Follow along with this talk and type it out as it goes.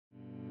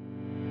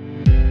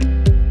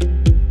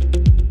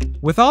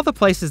With all the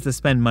places to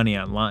spend money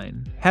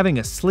online, having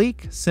a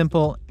sleek,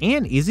 simple,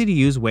 and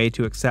easy-to-use way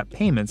to accept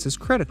payments is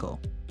critical.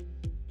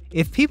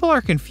 If people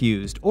are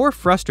confused or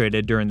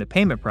frustrated during the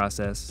payment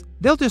process,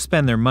 they'll just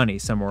spend their money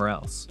somewhere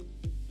else.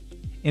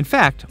 In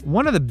fact,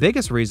 one of the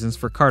biggest reasons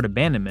for cart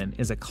abandonment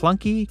is a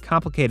clunky,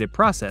 complicated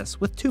process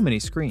with too many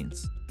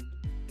screens.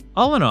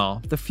 All in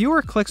all, the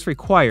fewer clicks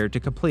required to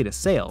complete a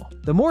sale,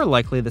 the more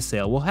likely the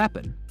sale will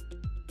happen.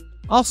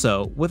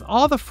 Also, with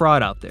all the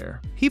fraud out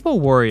there, people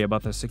worry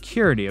about the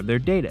security of their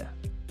data.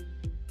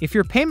 If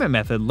your payment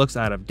method looks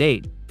out of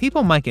date,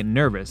 people might get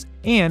nervous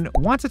and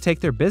want to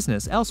take their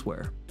business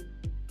elsewhere.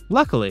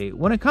 Luckily,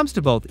 when it comes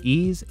to both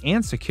ease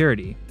and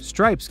security,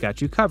 Stripe's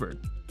got you covered.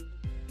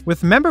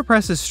 With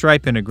MemberPress's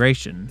Stripe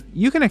integration,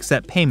 you can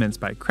accept payments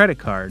by credit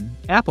card,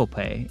 Apple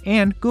Pay,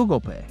 and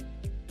Google Pay.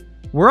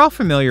 We're all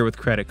familiar with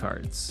credit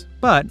cards,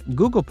 but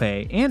Google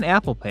Pay and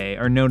Apple Pay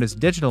are known as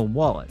digital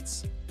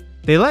wallets.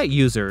 They let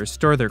users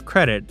store their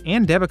credit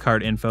and debit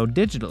card info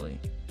digitally,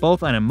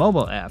 both on a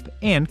mobile app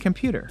and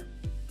computer.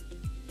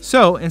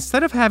 So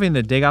instead of having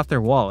to dig out their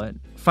wallet,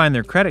 find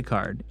their credit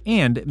card,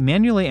 and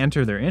manually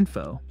enter their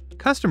info,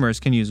 customers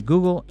can use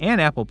Google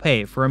and Apple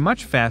Pay for a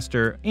much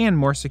faster and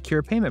more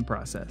secure payment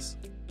process.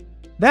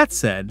 That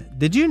said,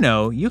 did you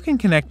know you can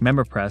connect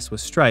MemberPress with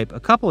Stripe a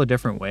couple of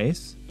different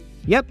ways?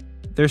 Yep,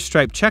 there's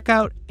Stripe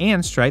Checkout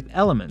and Stripe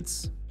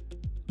Elements.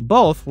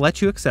 Both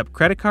let you accept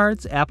credit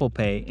cards, Apple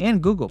Pay,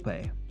 and Google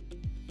Pay.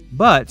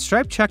 But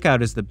Stripe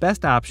Checkout is the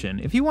best option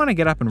if you want to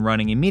get up and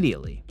running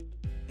immediately.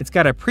 It's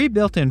got a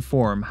pre-built-in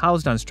form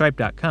housed on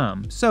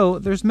Stripe.com, so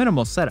there's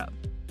minimal setup.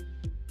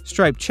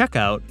 Stripe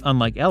Checkout,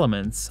 unlike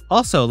Elements,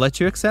 also lets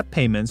you accept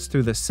payments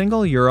through the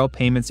single Euro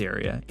payments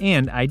area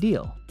and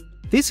Ideal.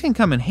 These can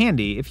come in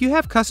handy if you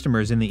have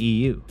customers in the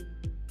EU.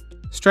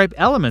 Stripe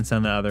Elements,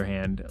 on the other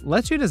hand,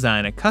 lets you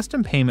design a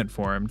custom payment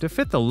form to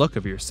fit the look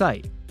of your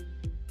site,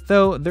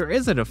 though there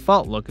is a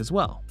default look as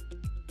well.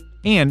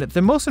 And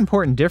the most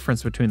important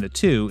difference between the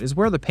two is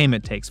where the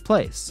payment takes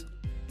place.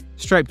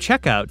 Stripe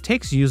Checkout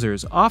takes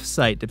users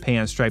off-site to pay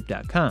on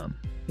Stripe.com,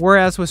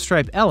 whereas with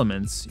Stripe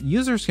Elements,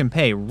 users can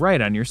pay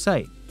right on your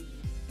site.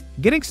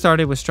 Getting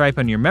started with Stripe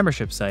on your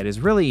membership site is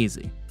really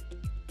easy.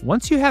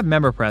 Once you have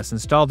MemberPress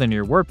installed on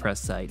your WordPress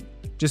site,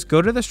 just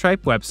go to the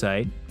Stripe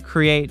website,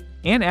 create,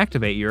 and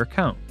activate your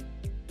account.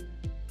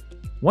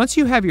 Once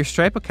you have your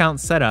Stripe account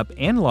set up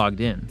and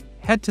logged in,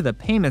 head to the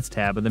Payments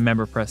tab of the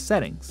MemberPress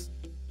settings.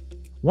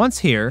 Once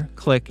here,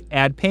 click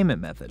Add Payment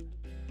Method.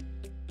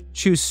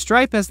 Choose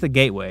Stripe as the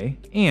gateway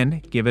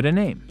and give it a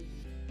name.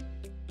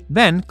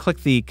 Then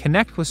click the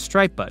Connect with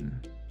Stripe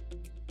button.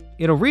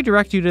 It'll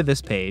redirect you to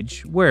this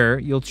page where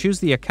you'll choose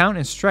the account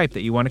in Stripe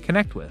that you want to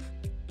connect with.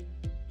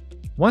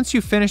 Once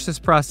you finish this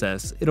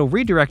process, it'll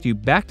redirect you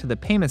back to the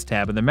Payments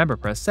tab of the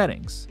MemberPress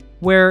settings,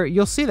 where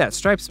you'll see that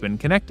Stripe's been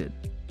connected.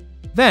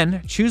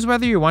 Then choose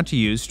whether you want to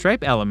use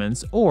Stripe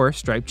Elements or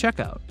Stripe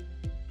Checkout.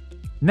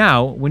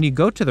 Now, when you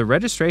go to the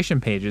registration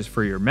pages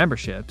for your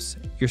memberships,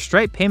 your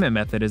Stripe payment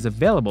method is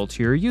available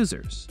to your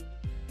users.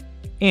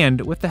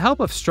 And with the help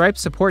of Stripe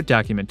support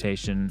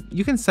documentation,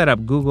 you can set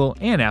up Google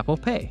and Apple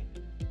Pay.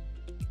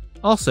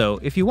 Also,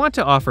 if you want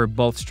to offer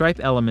both Stripe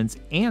Elements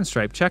and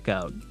Stripe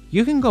Checkout,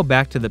 you can go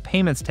back to the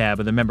Payments tab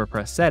of the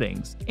MemberPress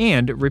settings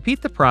and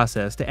repeat the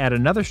process to add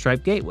another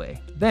Stripe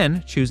gateway,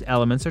 then choose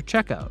Elements or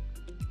Checkout.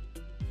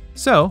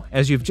 So,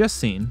 as you've just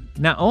seen,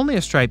 not only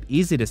is Stripe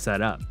easy to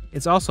set up,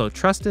 it's also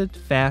trusted,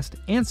 fast,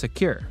 and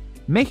secure,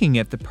 making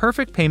it the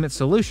perfect payment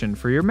solution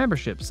for your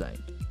membership site.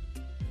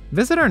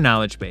 Visit our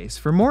knowledge base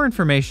for more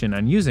information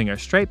on using our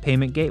Stripe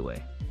Payment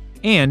Gateway.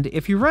 And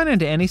if you run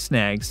into any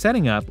snags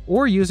setting up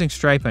or using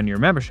Stripe on your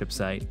membership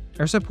site,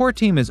 our support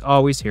team is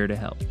always here to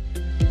help.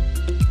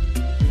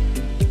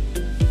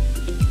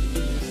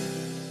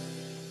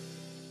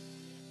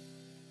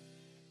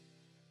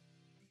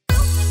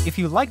 If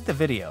you liked the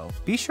video,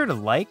 be sure to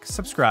like,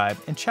 subscribe,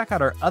 and check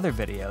out our other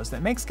videos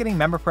that makes getting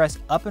MemberPress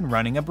up and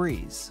running a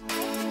breeze.